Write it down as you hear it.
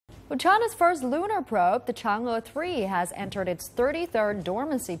Well, China's first lunar probe, the Chang'e 3, has entered its 33rd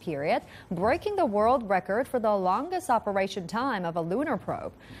dormancy period, breaking the world record for the longest operation time of a lunar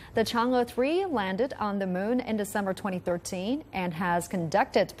probe. The Chang'e 3 landed on the moon in December 2013 and has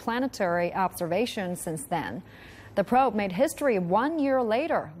conducted planetary observations since then. The probe made history 1 year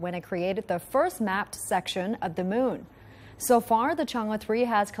later when it created the first mapped section of the moon. So far, the Chang'e 3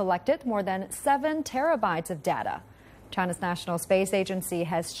 has collected more than 7 terabytes of data. China's National Space Agency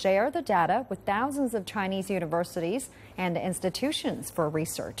has shared the data with thousands of Chinese universities and institutions for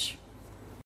research.